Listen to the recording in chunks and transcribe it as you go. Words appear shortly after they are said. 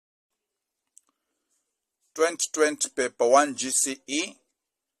2020 paper 1 GCE,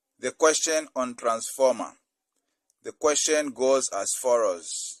 the question on transformer. The question goes as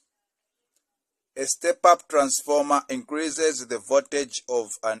follows. A step-up transformer increases the voltage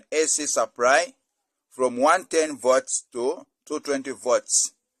of an AC supply from 110 volts to 220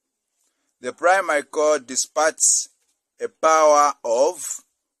 volts. The primary coil dispatches a power of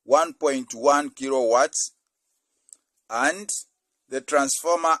 1.1 kilowatts and the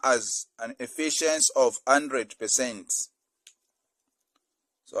transformer has an efficiency of 100%.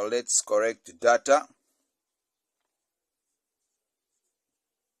 So let's correct data.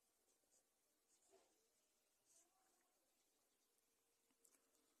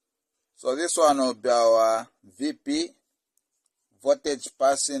 So this one will be our VP, voltage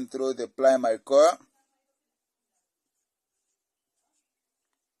passing through the primary coil.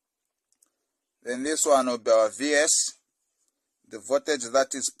 Then this one will be our VS, the voltage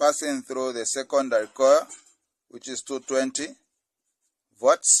that is passing through the secondary coil, which is 220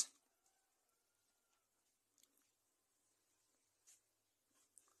 volts.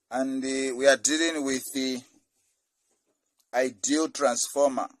 And we are dealing with the ideal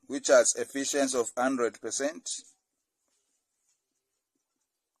transformer, which has efficiency of 100%.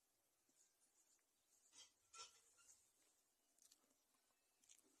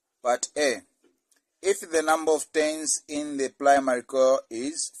 Part A. If the number of turns in the primary coil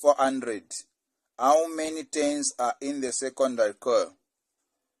is 400, how many turns are in the secondary coil?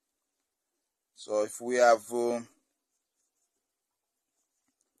 So if we have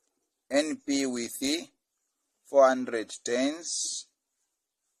NP with 400 turns,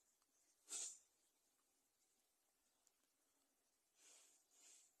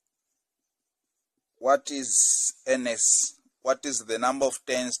 what is NS? What is the number of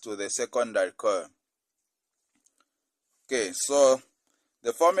turns to the secondary coil? Okay, so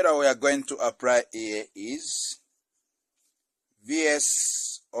the formula we are going to apply here is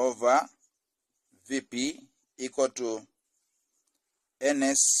Vs over Vp equal to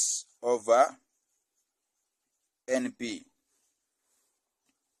Ns over Np.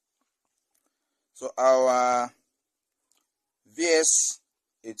 So our Vs,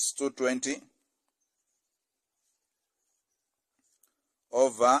 it's 220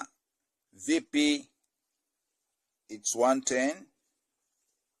 over Vp, it's 110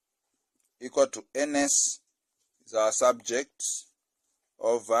 equal to Ns is our subject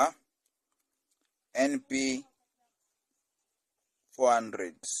over Np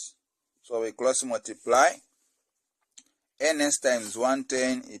 400. So we cross multiply. Ns times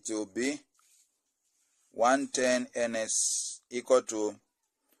 110, it will be 110 Ns equal to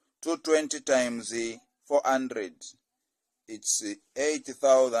 220 times 400. It's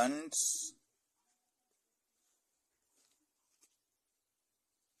 8,000.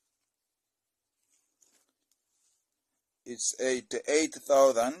 It's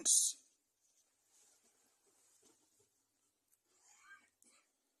 88,000.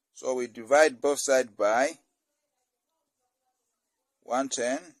 So we divide both sides by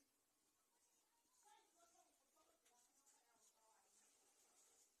 110.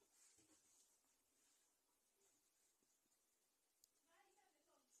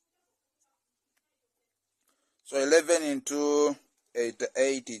 So 11 into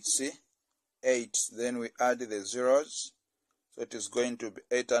 88, it's 8. Then we add the zeros. So it is going to be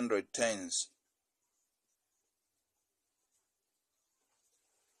 800 turns.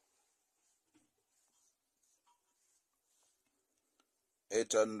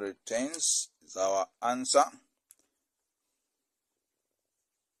 800 turns is our answer.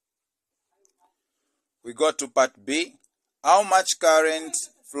 We go to part B. How much current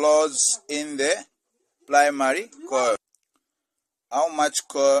flows in the primary coil? How much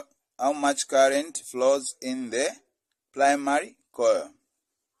current flows in the primary coil?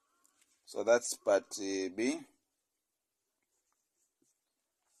 So that's part B.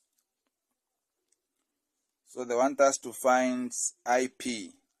 So they want us to find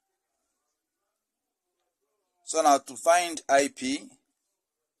IP. So now to find IP,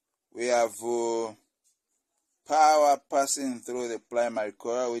 we have power passing through the primary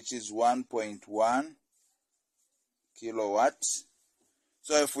coil, which is 1.1 kilowatts.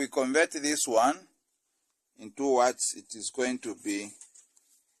 So if we convert this one into watts, it is going to be,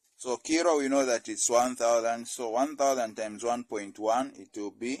 so kilo, we know that it's 1,000. So 1,000 times 1.1, it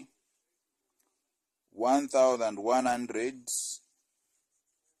will be 1,100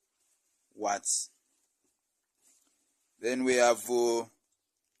 watts. Then we have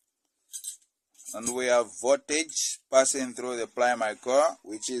voltage passing through the primary coil,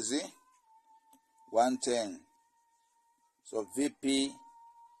 which is 110. So Vp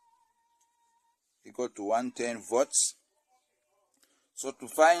equal to 110 volts. So to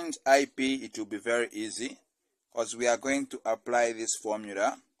find IP, it will be very easy because we are going to apply this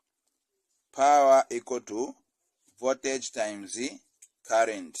formula. Power equal to voltage times the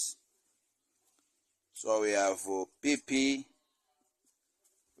current. So we have PP,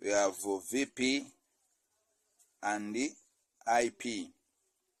 we have VP, and the IP.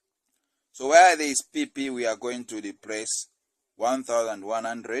 So where there is PP, we are going to replace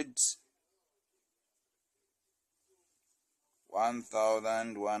 1100.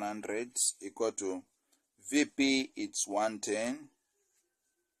 1100 equal to VP, it's 110.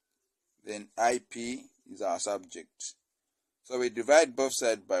 Then IP is our subject. So we divide both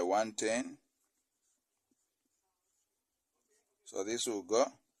sides by 110. So this will go.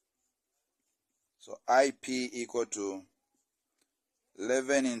 So IP equal to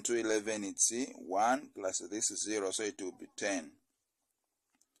 11 into 11, it's 1 plus this is 0, so it will be 10.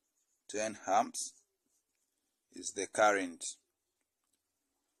 10 amps is the current.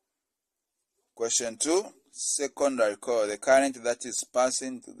 Question 2, secondary coil. The current that is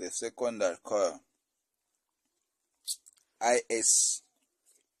passing to the secondary coil. IS.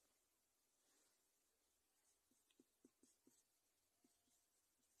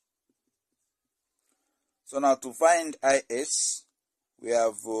 So now to find IS, we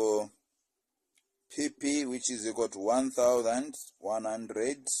have PP, which is equal to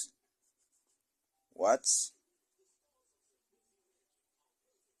 1100 watts.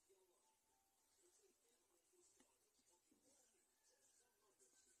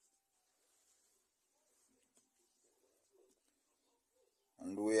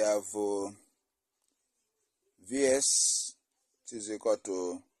 And we have VS, which is equal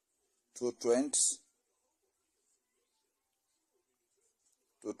to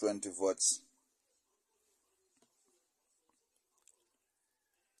 220 volts.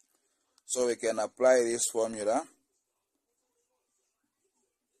 So we can apply this formula.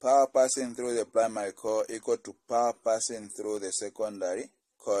 Power passing through the primary coil equal to power passing through the secondary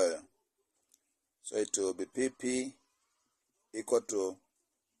coil. So it will be PP equal to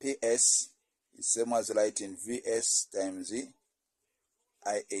PS, is same as writing VS times the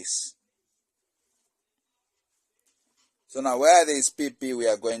IS. So now where there is PP, we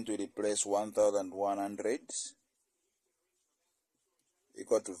are going to replace 1100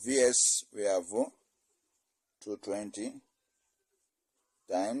 equal to VS, we have 220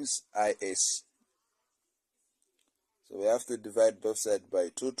 times IS. So we have to divide both sides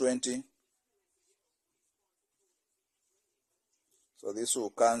by 220. So this will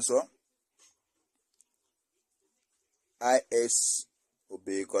cancel. IS will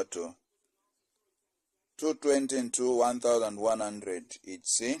be equal to 220 into 1100.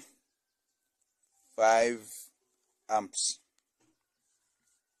 It's 5 amps.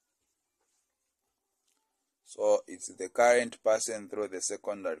 So it's the current passing through the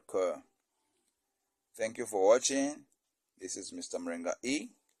secondary coil. Thank you for watching. This is Mr. Mrenga E.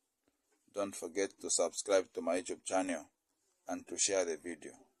 Don't forget to subscribe to my YouTube channel and to share the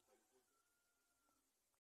video.